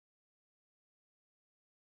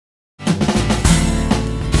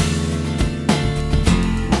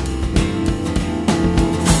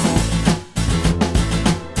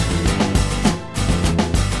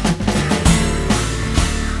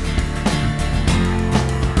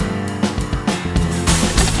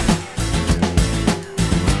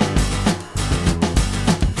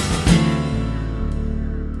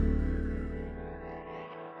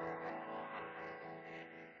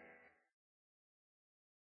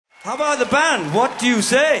How about the band? What do you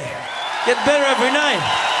say? Get better every night.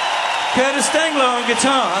 Kurtis Dengler on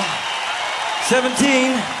guitar.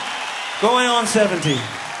 17, going on 70.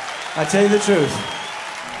 I tell you the truth.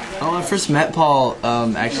 Oh, I first met Paul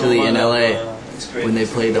actually in LA when they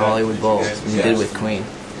played the Hollywood Bowl, and he did with Queen.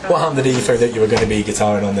 What happened? Did you think that you were going to be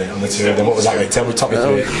guitaring on the tour? Then what was that like? Talk me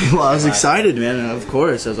through it. Well, I was excited, man. And of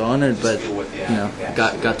course, I was honored, but you know,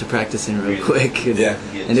 got to practicing real quick. And,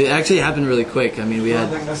 and it actually happened really quick. I mean, we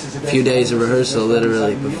had a few days of rehearsal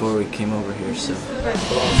literally before we came over here. So.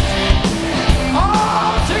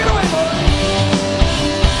 Oh, take it away, boy.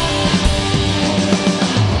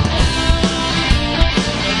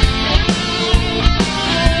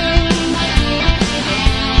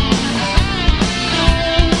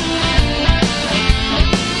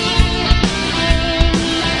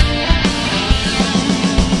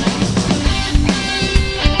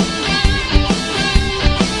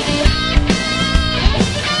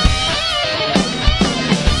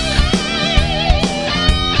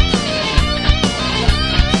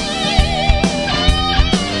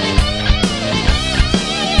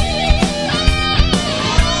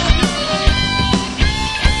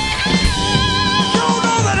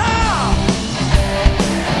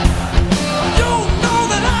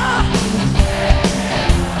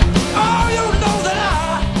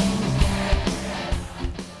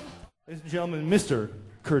 Ladies and gentlemen, Mr.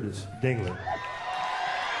 Kurtis Dengler.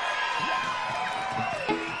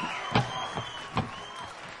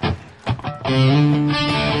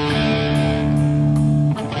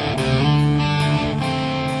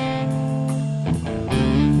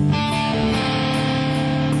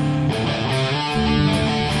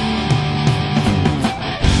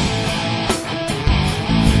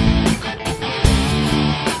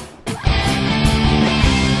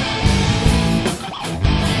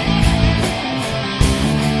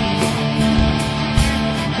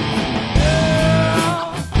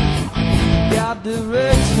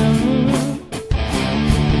 Direction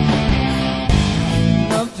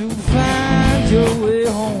enough to find your way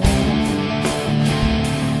home.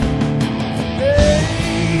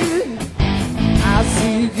 Hey, I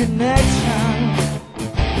see connection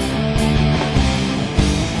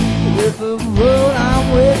with the road I'm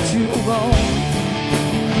way too on.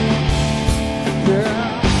 Girl,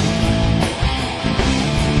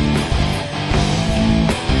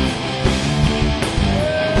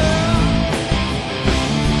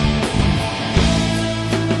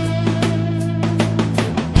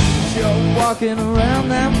 walking around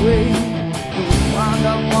that way, you'll wind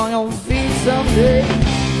up on your feet someday.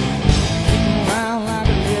 Kicking around like a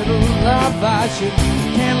little love fight, you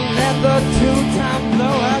can't let the two-time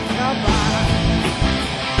blowout come by.